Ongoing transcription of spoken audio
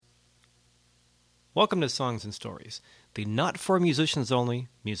Welcome to Songs and Stories, the not for musicians only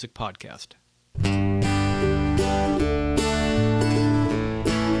music podcast.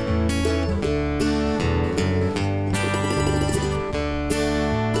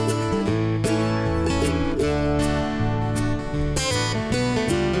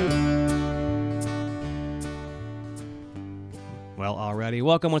 Well, alrighty.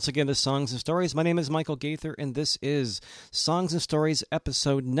 Welcome once again to Songs and Stories. My name is Michael Gaither, and this is Songs and Stories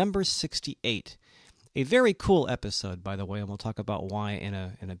episode number 68. A very cool episode, by the way, and we'll talk about why in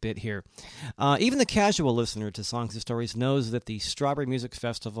a bit here. Even the casual listener to Songs and Stories knows that the Strawberry Music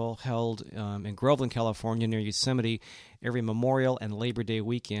Festival held in Groveland, California, near Yosemite, every Memorial and Labor Day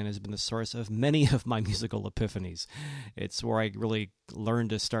weekend has been the source of many of my musical epiphanies. It's where I really learned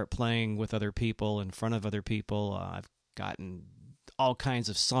to start playing with other people, in front of other people. I've gotten all kinds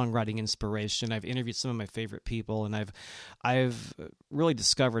of songwriting inspiration. I've interviewed some of my favorite people, and I've really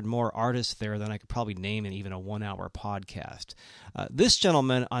discovered more artists there than I could probably name in even a 1-hour podcast. This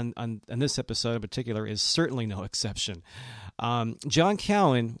gentleman on this episode in particular is certainly no exception. John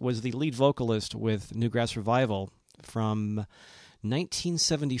Cowan was the lead vocalist with Newgrass Revival from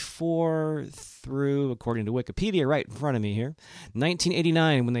 1974 through, according to Wikipedia, right in front of me here,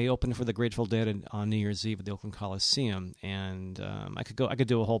 1989 when they opened for the Grateful Dead on New Year's Eve at the Oakland Coliseum. And I could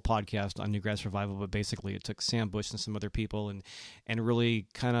do a whole podcast on Newgrass Revival, but basically it took Sam Bush and some other people and really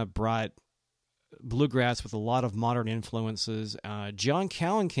kind of brought bluegrass with a lot of modern influences. John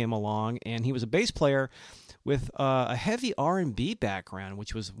Cowan came along, and he was a bass player with a heavy R&B background,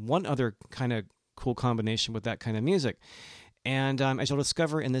 which was one other kind of cool combination with that kind of music. And as you'll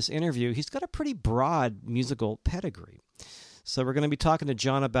discover in this interview, he's got a pretty broad musical pedigree. So we're going to be talking to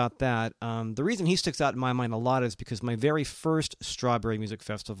John about that. The reason he sticks out in my mind a lot is because my very first Strawberry Music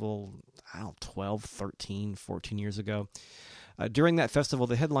Festival, 12, 13, 14 years ago, during that festival,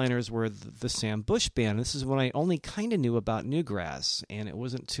 the headliners were the Sam Bush Band. This is when I only kind of knew about Newgrass, and it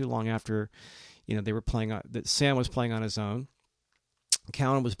wasn't too long after, they were playing that Sam was playing on his own.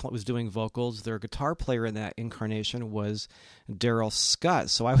 Cowan was doing vocals. Their guitar player in that incarnation was Daryl Scott.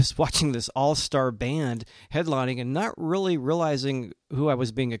 So I was watching this all-star band headlining and not really realizing who I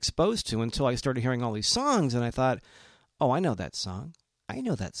was being exposed to until I started hearing all these songs, and I thought, oh, I know that song. I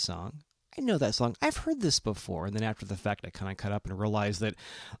know that song. I've heard this before. And then after the fact, I kind of cut up and realized that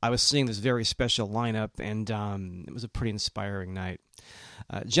I was seeing this very special lineup, and it was a pretty inspiring night.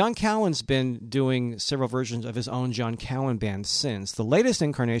 John Cowan's been doing several versions of his own John Cowan Band since. The latest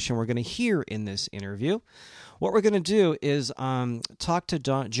incarnation we're going to hear in this interview. What we're going to do is talk to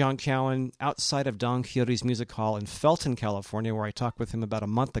John Cowan outside of Don Quixote's Music Hall in Felton, California, where I talked with him about a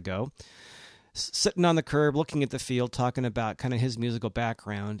month ago. Sitting on the curb, looking at the field, talking about kind of his musical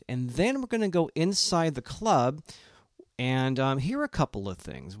background. And then we're going to go inside the club and hear a couple of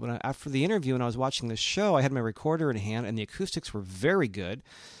things. After the interview, when I was watching the show, I had my recorder in hand, and the acoustics were very good.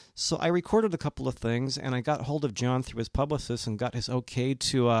 So I recorded a couple of things, and I got hold of John through his publicist and got his okay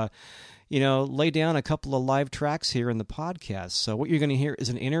to, lay down a couple of live tracks here in the podcast. So what you're going to hear is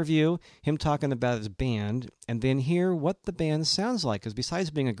an interview, him talking about his band, and then hear what the band sounds like. Because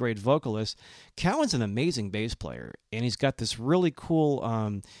besides being a great vocalist, Cowan's an amazing bass player, and he's got this really cool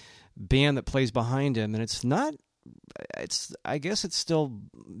band that plays behind him, and I guess it's still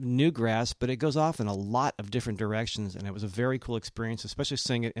Newgrass, but it goes off in a lot of different directions, and it was a very cool experience, especially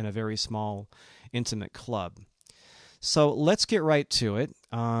seeing it in a very small, intimate club. So let's get right to it.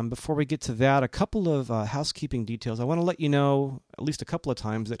 Before we get to that, a couple of housekeeping details. I want to let you know, at least a couple of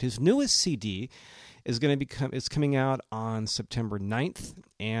times, that his newest CD is coming out on September 9th,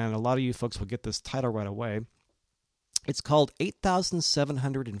 and a lot of you folks will get this title right away. It's called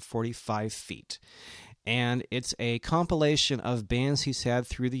 8,745 Feet. And it's a compilation of bands he's had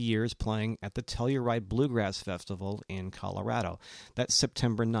through the years playing at the Telluride Bluegrass Festival in Colorado. That's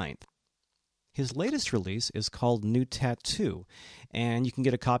September 9th. His latest release is called New Tattoo, and you can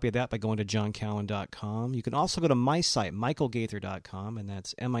get a copy of that by going to johncowan.com. You can also go to my site, michaelgaither.com, and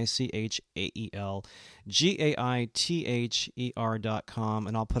that's michaelgaither.com,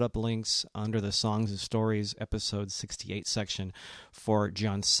 and I'll put up links under the Songs and Stories episode 68 section for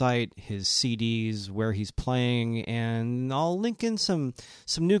John's site, his CDs, where he's playing, and I'll link in some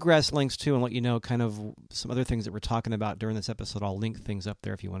Newgrass links too and let you know kind of some other things that we're talking about during this episode. I'll link things up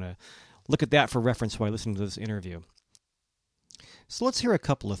there if you want to look at that for reference while listening to this interview. So let's hear a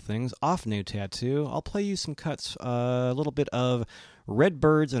couple of things off New Tattoo. I'll play you some cuts, a little bit of Red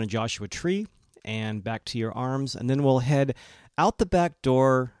Birds and a Joshua Tree, and Back to Your Arms, and then we'll head out the back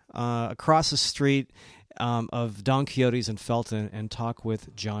door, across the street of Don Quixote's in Felton, and talk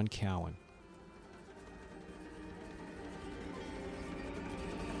with John Cowan.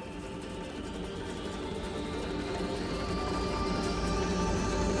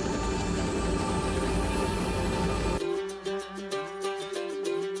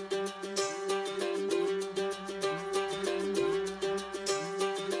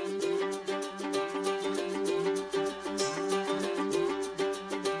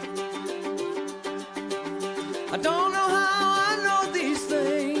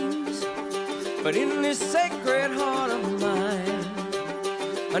 But in this sacred heart of mine,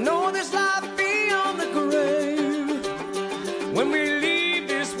 I know there's life beyond the grave when we leave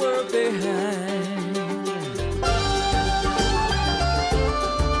this world behind.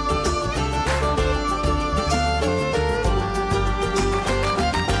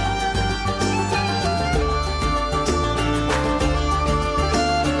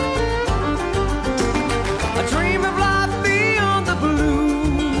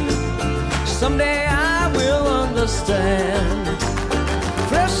 Someday I will understand.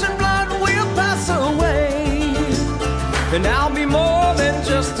 Flesh and blood will pass away, and I'll be more than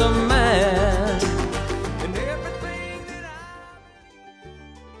just a man. And everything that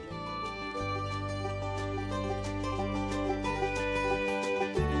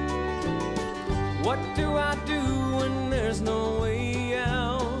What do I do when there's no way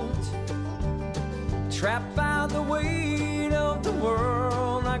out? Trapped by the weight of the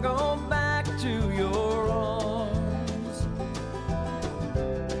world, I go back to your arms,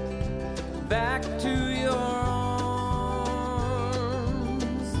 back to your arms.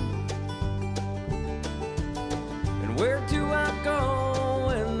 And where do I go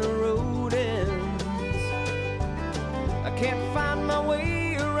when the road ends? I can't find my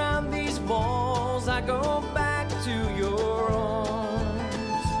way around these walls. I go back to your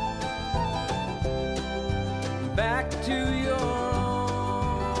arms, back to your arms.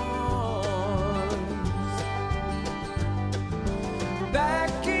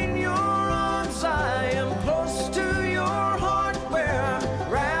 Back in your arms, I am close to your heart, where I'm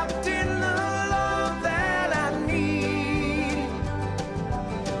wrapped in the love that I need.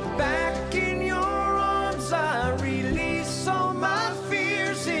 Back in your arms, I release all my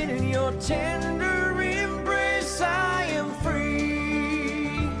fears. In your tender embrace, I am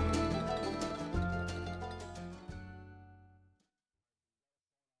free.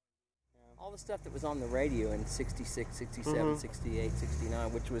 All the stuff that was on the radio in 66, 67, 68,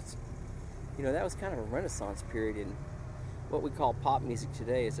 69, which was, you know, that was kind of a renaissance period in what we call pop music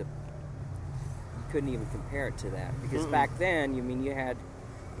today. You couldn't even compare it to that, because back then, you had,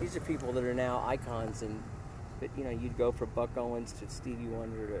 these are people that are now icons, and but you know, you'd go from Buck Owens to Stevie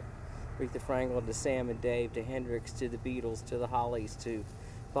Wonder to Aretha Franklin to Sam and Dave to Hendrix to the Beatles to the Hollies to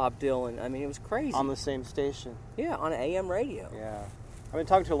Bob Dylan. I mean, it was crazy. On the same station. Yeah, on AM radio. Yeah. I've been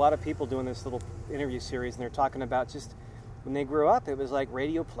talking to a lot of people doing this little interview series, and they're talking about just when they grew up, it was like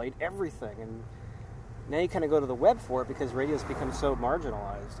radio played everything, and now you kind of go to the web for it because radio's become so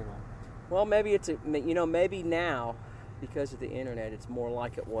marginalized, you know. Well, maybe it's maybe now, because of the internet, it's more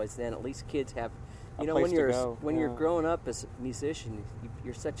like it was then. At least kids have, you know, when you're growing up as a musician,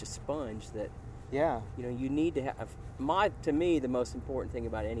 you're such a sponge that, yeah, you know, you need to have. To me, the most important thing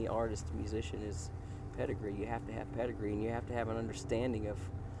about any artist, musician, is pedigree. You have to have pedigree, and you have to have an understanding of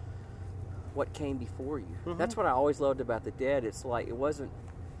what came before you. That's what I always loved about the Dead. It's like, it wasn't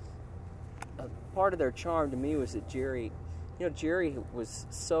part of their charm to me was that Jerry was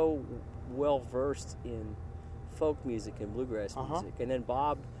so well versed in folk music and bluegrass music, and then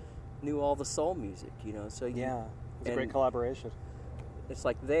Bob knew all the soul music, you know. So yeah, it's a great collaboration. It's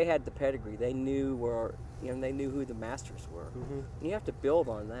like they had the pedigree. They knew where, you know, they knew who the masters were. And you have to build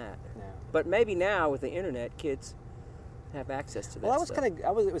on that. Yeah. But maybe now with the internet, kids have access to that. Well,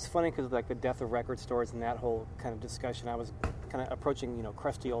 it was funny because like the death of record stores and that whole kind of discussion. I was kind of approaching, you know,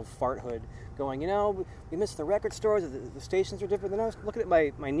 crusty old farthood, going, you know, we miss the record stores. The stations are different. Then I was looking at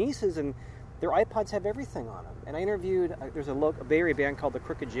my nieces, and their iPods have everything on them. And I interviewed. There's a Bay Area band called the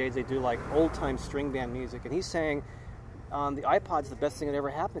Crooked Jades. They do like old time string band music, and he's saying the iPod's the best thing that ever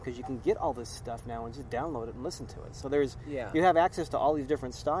happened because you can get all this stuff now and just download it and listen to it. So you have access to all these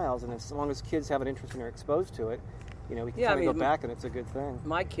different styles, and as long as kids have an interest and are exposed to it, you know, we can kind of go back, and it's a good thing.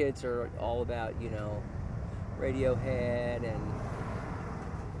 My kids are all about, you know, Radiohead and,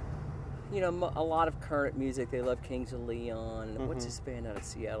 you know, a lot of current music. They love Kings of Leon. And what's this band out of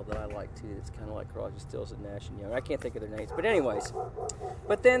Seattle that I like too? It's kind of like Crosby, Stills and Nash and Young. I can't think of their names, but anyways.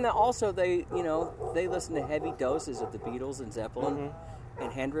 But then also they listen to heavy doses of the Beatles and Zeppelin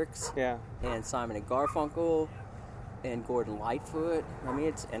and Hendrix, and Simon and Garfunkel and Gordon Lightfoot. I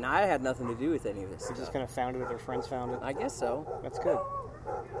mean, and I had nothing to do with any of this. You just kind of found it, or their friends found it? I guess so. That's good.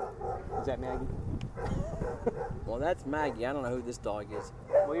 Is that Maggie? Well, that's Maggie. I don't know who this dog is.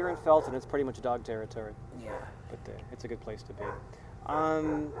 Well, you're in Felton. It's pretty much dog territory. Yeah. But it's a good place to be.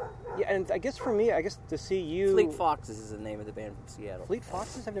 Yeah, and I guess for me, to see you... Fleet Foxes is the name of the band from Seattle. Fleet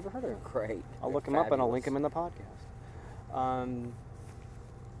Foxes? I've never heard of them. Great. I'll look them up, and I'll link them in the podcast.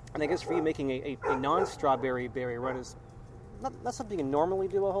 And I guess for you, making a non-strawberry berry run is not something you normally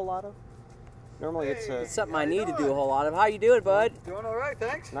do a whole lot of? Normally it's a It's something I need to do a whole lot of. How you doing, bud? Doing all right,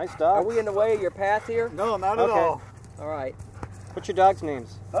 thanks. nice dog. Are we in the way of your path here? No, not at Okay. all. All right. What's your dog's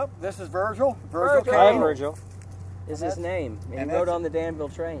names? Oh, this is Virgil. Virgil Virgil. Hi, Kane. Virgil. Is his name. And and he rode that's- on the Danville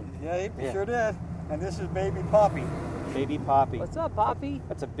train. Yeah, he Yeah. sure did. And this is baby Poppy. Baby Poppy. What's up, Poppy?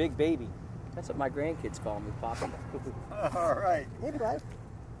 That's a big baby. That's what my grandkids call me, Poppy. All right. Hey, bud.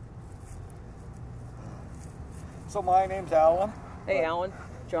 So my name's Alan. Hey, Alan.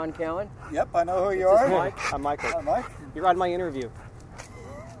 John Cowan. Yep, I know who you This is are. Mike. I'm Michael. Hi, Mike. You're on my interview.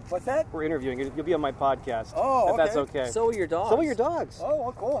 What's that? We're interviewing. You'll be on my podcast. Oh, If that's okay. okay. So are your dogs. So are your dogs. Oh,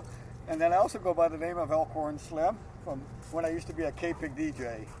 well, cool. And then I also go by the name of Elkhorn Slim from when I used to be a K-Pig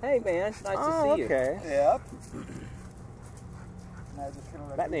DJ. Hey, man. Nice Oh, to see you. okay. Yep. And I'm just gonna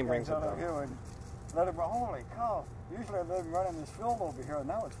let That you name guys rings a out bell. here and let it, holy cow. Usually I've been running this film over here, and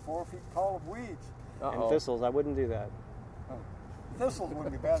now it's 4 feet tall of weeds. And Uh-oh. thistles. I wouldn't do that. Thistles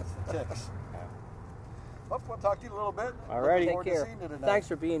wouldn't be bad, it's the ticks. Well, we'll talk to you a little bit. Alrighty. Looking Take forward to care. seeing you tonight. Thanks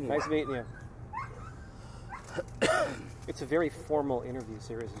for being here. Nice meeting you. It's a very formal interview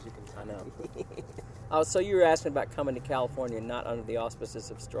series, as you can tell. I know. Oh, so you were asking about coming to California not under the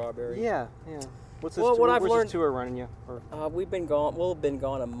auspices of Strawberry? Yeah, yeah. What's this? Well, what I've where's learned- this tour running you? Or, We've been gone. We'll have been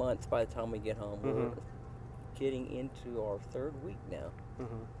gone a month by the time we get home. We're Mhm. getting into our 3rd week now.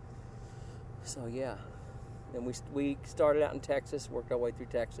 Mhm. So yeah, and we started out in Texas, worked our way through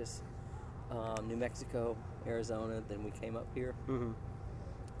Texas, New Mexico, Arizona. Then we came up here. Mhm.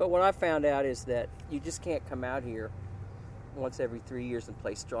 But what I found out is that you just can't come out here once every 3 years and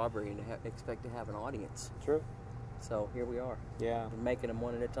play Strawberry and expect to have an audience. True. So here we are. Yeah. We're making them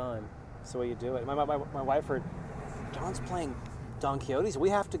one at a time. That's the way you do it. My wife heard, John's playing Don Quixote's. We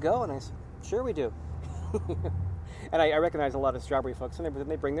have to go. And I said, sure we do. And I recognize a lot of Strawberry folks, and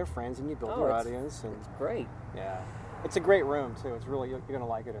they bring their friends, and you build Oh, your it's- audience. And Great. yeah, it's a great room too. It's really you're gonna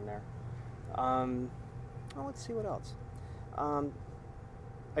like it in there. Well, let's see what else.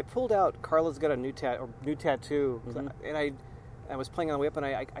 I pulled out. Carla's got a new tattoo, Mhm. and I was playing on the way up, and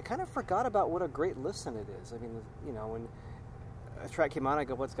I kind of forgot about what a great listen it is. I mean, you know, when a track came on, I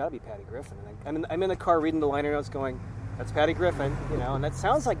go, well, it's got to be Patty Griffin. And I'm in the car reading the liner notes going, that's Patty Griffin, you know, and that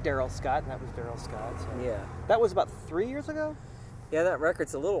sounds like Daryl Scott, and that was Daryl Scott. So. Yeah. That was about 3 years ago? Yeah, that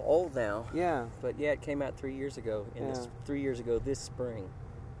record's a little old now. Yeah. But yeah, it came out 3 years ago. Yeah. 3 years ago this spring.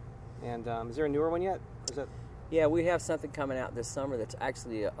 And is there a newer one yet? Or is that... Yeah, we have something coming out this summer that's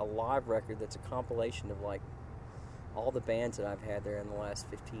actually a live record that's a compilation of like all the bands that I've had there in the last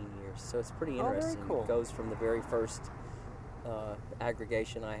 15 years. So it's pretty Oh, very interesting. cool. It goes from the very first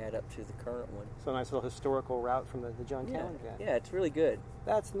aggregation I had up to the current one. So a nice little historical route from the John Yeah, Cowan guy. yeah, it's really good.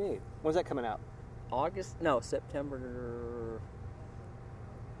 That's neat. When's that coming out? September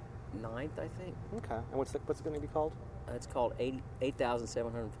 9th, I think. Okay. And what's it going to be called? It's called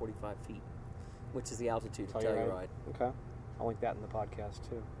 8,745 feet, which is the altitude of Telluride. Telluride. Okay. I'll link that in the podcast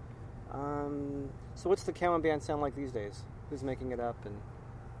too. So what's the Cowan band sound like these days? Who's making it up? And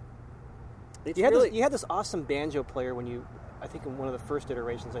It's you had really, you had this awesome banjo player when you, I think in one of the first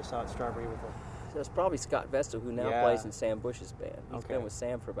iterations I saw at Strawberry with that's probably Scott Vestal, who now Yeah. plays in Sam Bush's band. He's Okay. been with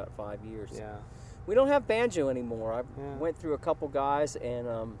Sam for about 5 years. yeah. We don't have banjo anymore. I Yeah. went through a couple guys,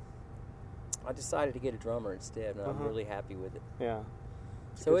 and I decided to get a drummer instead, and I'm Uh-huh. really happy with it. Yeah.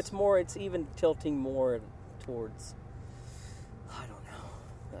 So it's even tilting more towards, I don't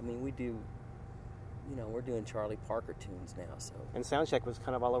know. I mean, we do, we're doing Charlie Parker tunes now, so. And Soundcheck was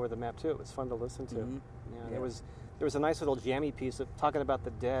kind of all over the map too. It was fun to listen to. Mhm. Yeah, Yeah. There was a nice little jammy piece of talking about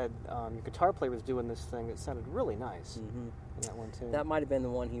the dead. Your guitar player was doing this thing that sounded really nice Mhm. in that one too. That might have been the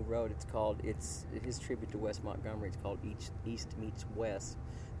one he wrote. It's his tribute to Wes Montgomery. It's called East Meets West.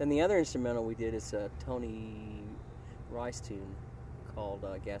 Then the other instrumental we did is a Tony Rice tune called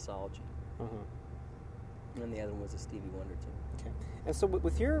Gasology. Mhm. And the other one was a Stevie Wonder tune. Okay. And so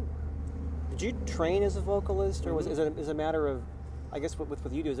with your, did you train as a vocalist, or is it a matter of, I guess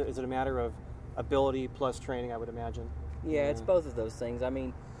with you do, is it a matter of ability plus training, I would imagine? Yeah, it's both of those things. I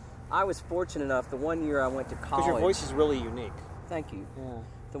mean, I was fortunate enough. The one year I went to college. Because your voice is really unique. Thank you. Yeah.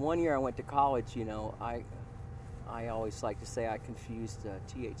 The one year I went to college, I always like to say I confused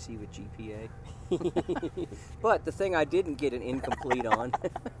THC with GPA. But the thing I didn't get an incomplete on,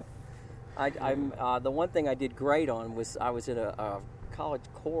 the one thing I did great on was I was in a college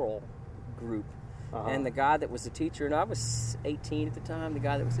choral group, and the guy that was the teacher, and I was 18 at the time, the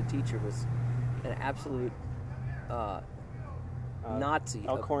guy that was the teacher was an absolute Nazi.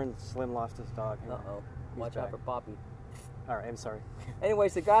 Elkhorn Slim lost his dog. Uh-oh. Watch back. out for Poppy. All right, I'm sorry.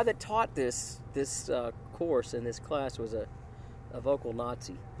 Anyways, the guy that taught this course in this class was a a vocal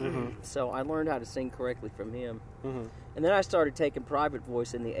Nazi. Mm-hmm. So I learned how to sing correctly from him. Mm-hmm. And then I started taking private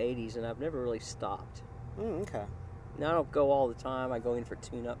voice in the 80s, and I've never really stopped. Okay. Now I don't go all the time. I go in for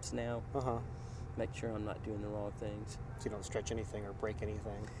tune-ups now. Uh-huh. Make sure I'm not doing the wrong things. So you don't stretch anything or break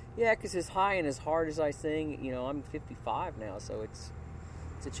anything. Yeah, because as high and as hard as I sing, you know, I'm 55 now, so it's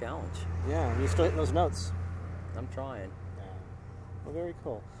a challenge. Yeah, and you're still hitting those notes. I'm trying. Yeah. Well, very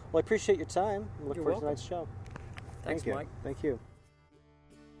cool. Well, I appreciate your time. I look You're forward to welcome. tonight's show. Thanks, Thank you. Mike. Thank you.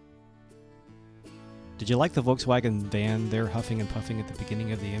 Did you like the Volkswagen van there huffing and puffing at the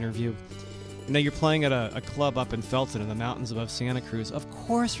beginning of the interview? You know, you're playing at a club up in Felton in the mountains above Santa Cruz. Of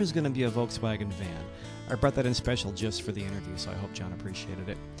course there's going to be a Volkswagen van. I brought that in special just for the interview, so I hope John appreciated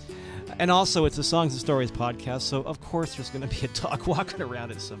it. And also, it's a Songs and Stories podcast, so of course there's going to be a dog walking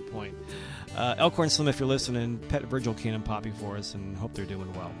around at some point. Elkhorn Slim, if you're listening, pet Virgil Cannon Poppy for us, and hope they're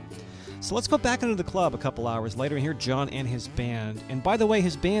doing well. So let's go back into the club a couple hours later and hear John and his band. And by the way,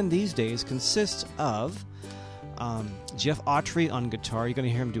 his band these days consists of Jeff Autry on guitar. You're going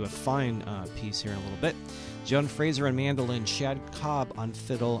to hear him do a fine piece here in a little bit. John Fraser on mandolin, Chad Cobb on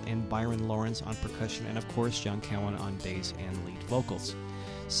fiddle, and Byron Lawrence on percussion, and of course John Cowan on bass and lead vocals.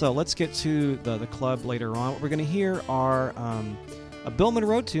 So let's get to the club later on. What we're going to hear are a Bill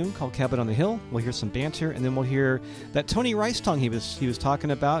Monroe tune called Cabin on the Hill. We'll hear some banter, and then we'll hear that Tony Rice song he was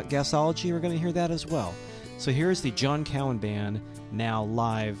talking about, Gasology. We're going to hear that as well. So here's the John Cowan Band, now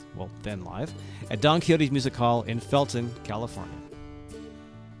live, well, then live, at Don Quixote's Music Hall in Felton, California.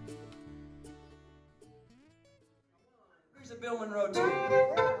 Here's a Bill Monroe tune.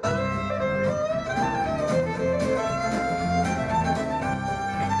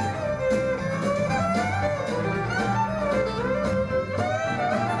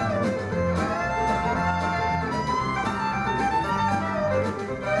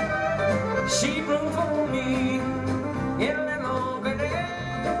 She broke for me in a little village,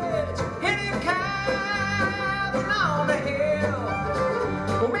 in a cabin on the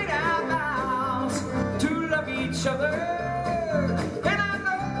hill. We made our vows to love each other, and I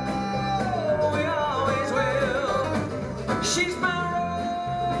know we always will. She's my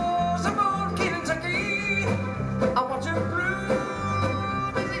rose of old Kentucky. I watch her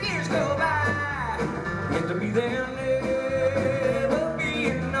bloom as the years go by, and to be there never be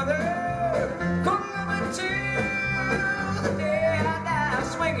another. Till the day I die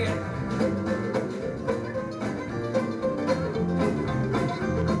swinging.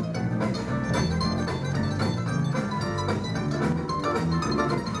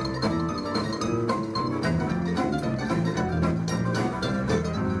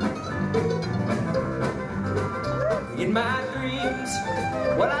 In my dreams,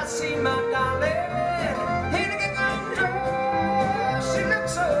 well, I see my darling in a gingham dress. She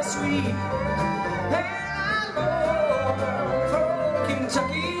looks so sweet.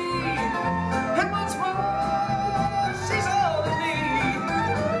 Kentucky, and once more, she's all of me.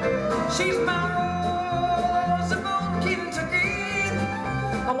 She's my rose of old Kentucky.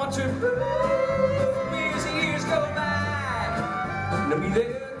 I want to bloom as the years go by. To be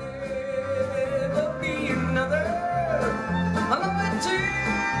there, never be another. I love it till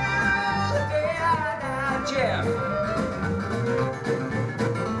the day I die, Jeff.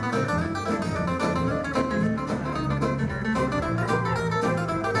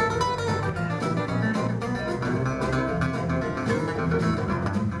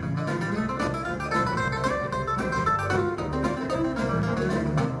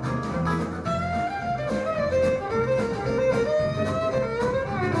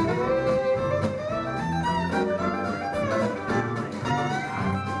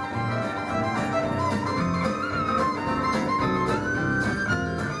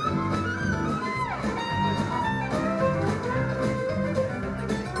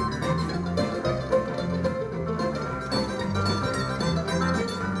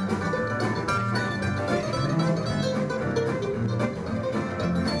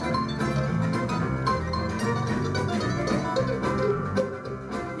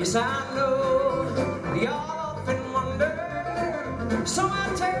 Yes, I know you often wonder, so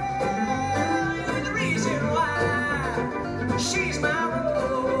I tell you the reason why. She's my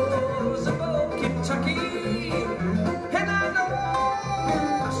rose of old Kentucky, and I know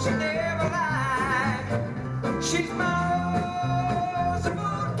she never lied. She's my rose of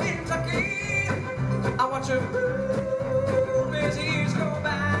old Kentucky. I watch her bloom as the years go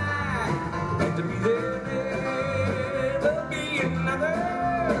by, and to be there never be another.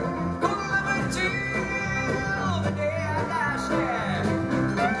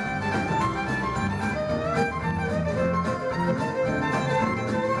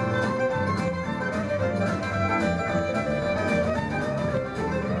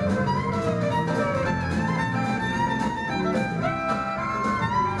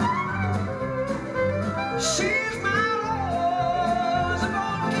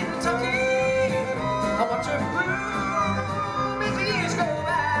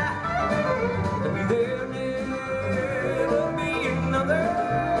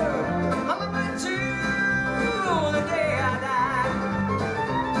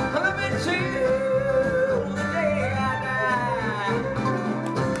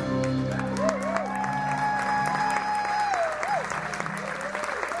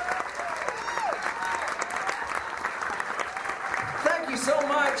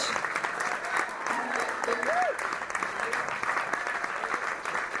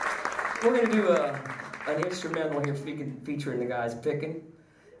 We're going to do an instrumental here featuring the guys picking.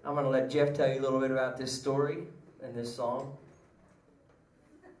 I'm going to let Jeff tell you a little bit about this story and this song.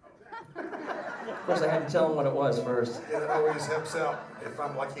 Of course, I had to tell him what it was first. It always helps out if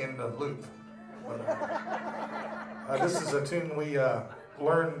I'm like in the loop. But, this is a tune we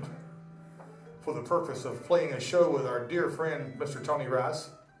learned for the purpose of playing a show with our dear friend, Mr. Tony Rice.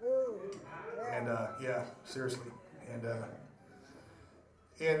 And yeah, seriously. And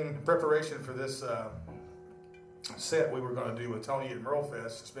in preparation for this set we were going to do with Tony at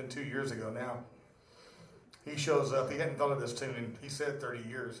Merlefest, it's been 2 years ago now. He shows up. He hadn't thought of this tune in, he said, 30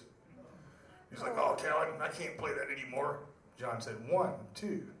 years. He's like, "Oh, Calvin, I can't play that anymore." John said, 1,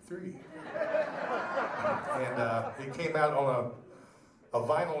 2, 3. And it came out on a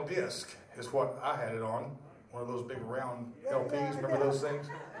vinyl disc, is what I had it on. One of those big round LPs, remember those things?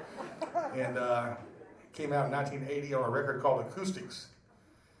 And it came out in 1980 on a record called Acoustics.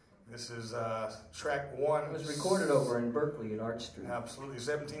 This is track 1. It was recorded over in Berkeley at Arch Street. Absolutely,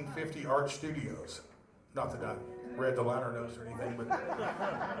 1750 Arch Studios. Not that I read the liner notes or anything, but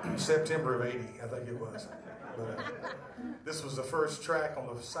September of 80, I think it was. But this was the first track on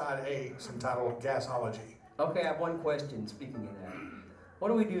the side A. It's entitled Gasology. Okay, I have one question, speaking of that. What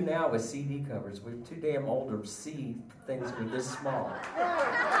do we do now with CD covers? We're too damn old to see things be this small.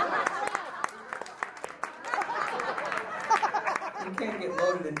 You can't get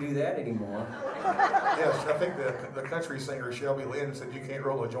loaded and do that anymore. Yes, I think the country singer Shelby Lynn said you can't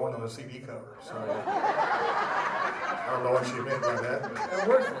roll a joint on a CD cover. So I don't know what she meant by that. They're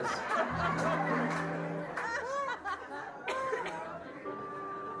worthless.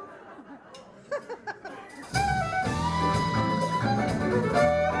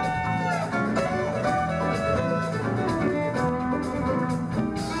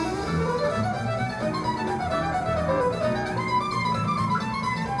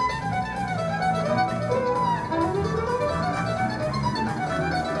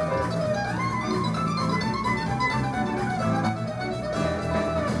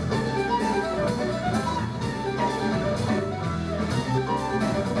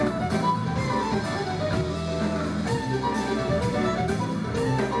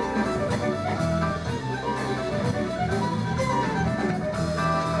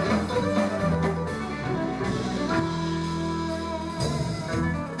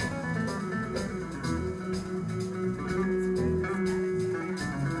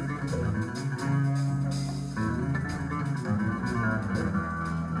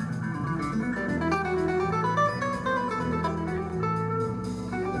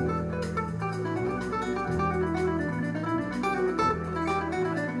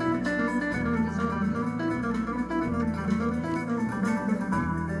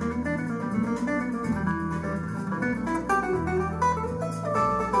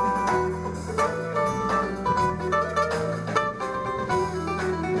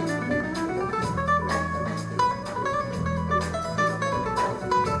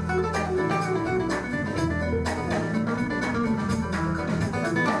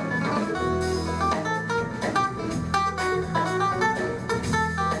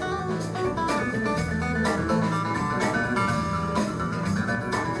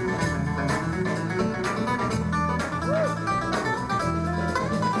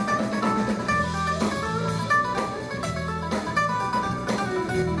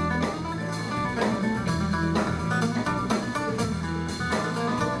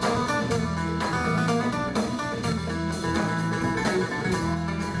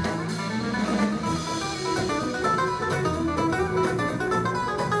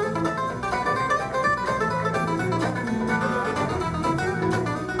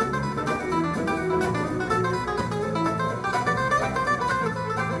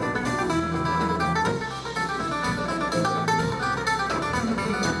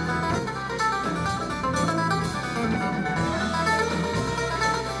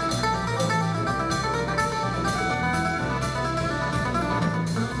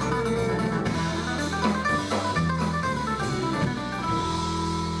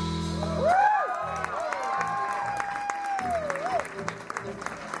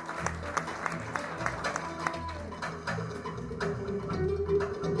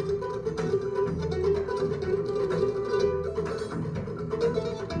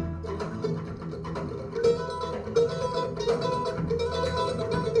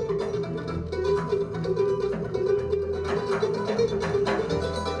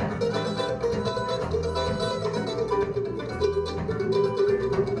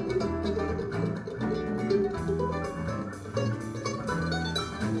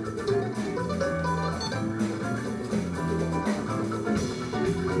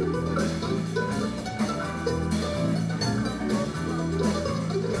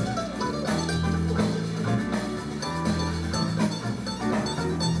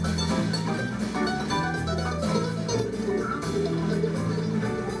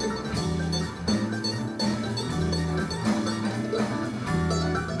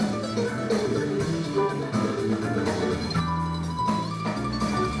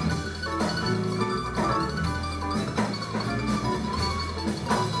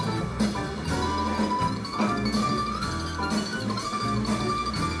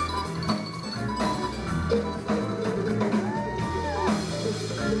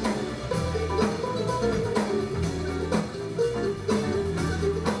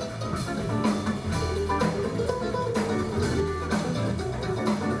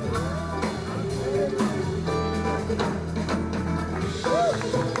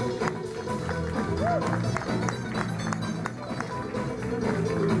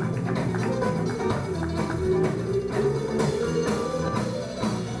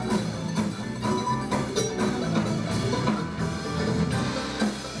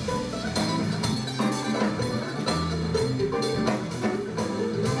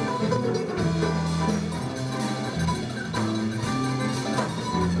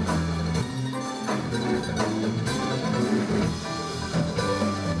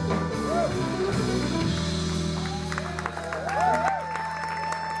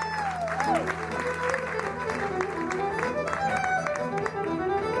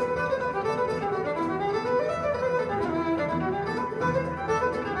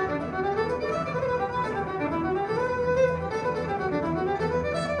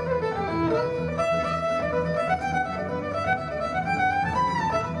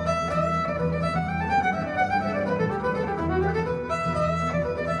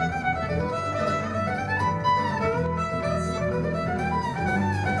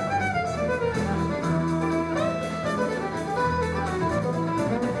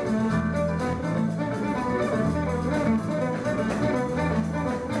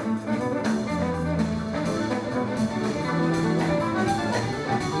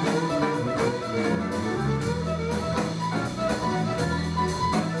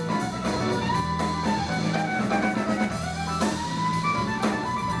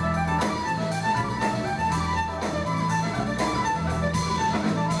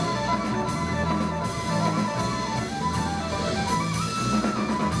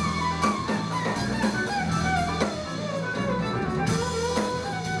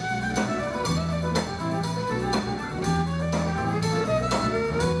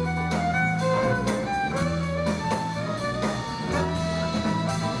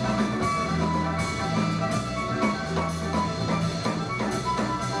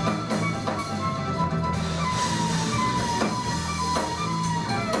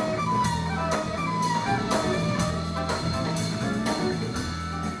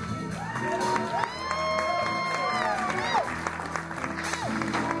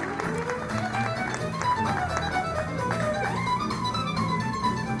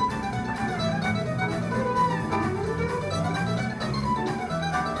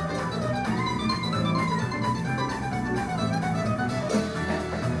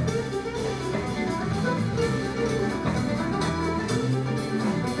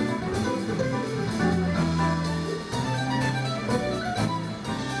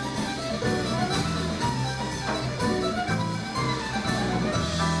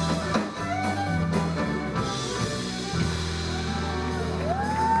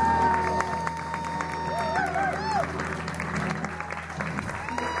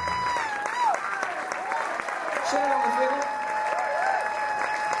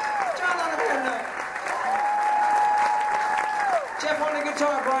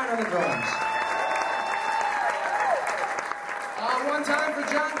 drums. One time for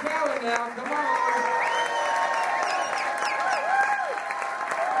John Cowan now. Come on.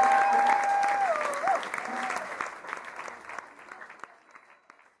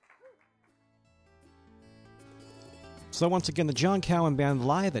 So once again, the John Cowan Band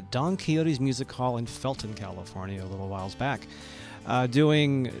live at Don Quixote's Music Hall in Felton, California, a little whiles back,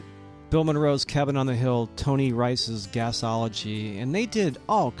 doing Bill Monroe's Cabin on the Hill, Tony Rice's Gasology, and they did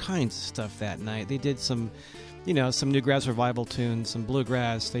all kinds of stuff that night. They did some Newgrass Revival tunes, some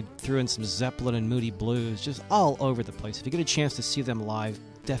bluegrass. They threw in some Zeppelin and Moody Blues, just all over the place. If you get a chance to see them live,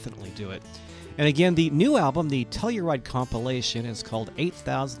 definitely do it. And again, the new album, the Telluride compilation, is called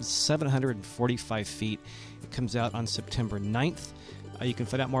 8,745 Feet. It comes out on September 9th. You can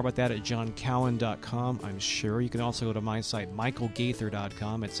find out more about that at johncowan.com, I'm sure. You can also go to my site,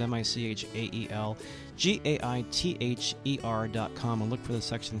 michaelgaither.com. It's michaelgaither.com, and look for the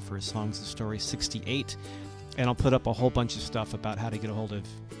section for Songs and Stories 68. And I'll put up a whole bunch of stuff about how to get a hold of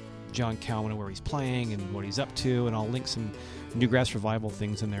John Cowan and where he's playing and what he's up to, and I'll link some Newgrass Revival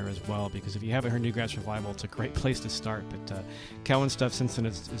things in there as well, because if you haven't heard Newgrass Revival, it's a great place to start, but Cowan stuff since then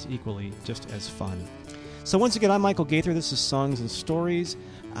is equally just as fun. So once again, I'm Michael Gaither. This is Songs and Stories.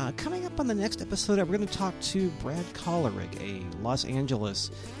 Coming up on the next episode, we're going to talk to Brad Kollerick, a Los Angeles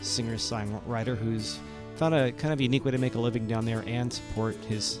singer-songwriter who's found a kind of unique way to make a living down there and support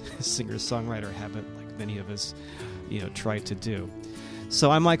his singer-songwriter habit, like many of us, try to do. So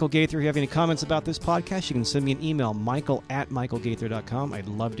I'm Michael Gaither. If you have any comments about this podcast, you can send me an email, michael@michaelgaither.com. I'd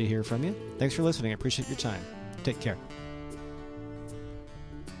love to hear from you. Thanks for listening. I appreciate your time. Take care.